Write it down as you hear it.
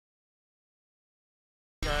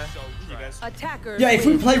Attacker. Yeah, if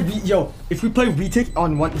we play if we play retake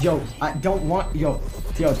on one, I don't want,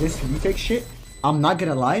 this retake shit, I'm not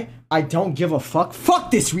gonna lie, I don't give a fuck. Fuck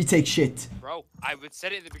this retake shit. Bro, I would say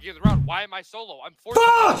it in the beginning of the round. Why am I solo? I'm forced.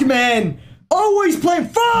 Fuck, man! Always playing,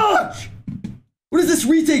 fuck! What is this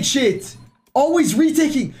retake shit? Always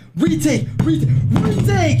retaking, retake,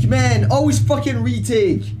 man! Always fucking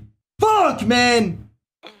retake. Fuck, man!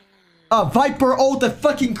 Viper ult, the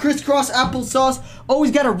fucking crisscross applesauce.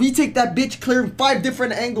 Always gotta retake that bitch, clearing 5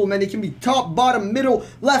 different angles, man. It can be top, bottom, middle,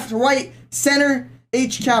 left, right, center,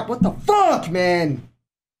 H cap. What the fuck, man?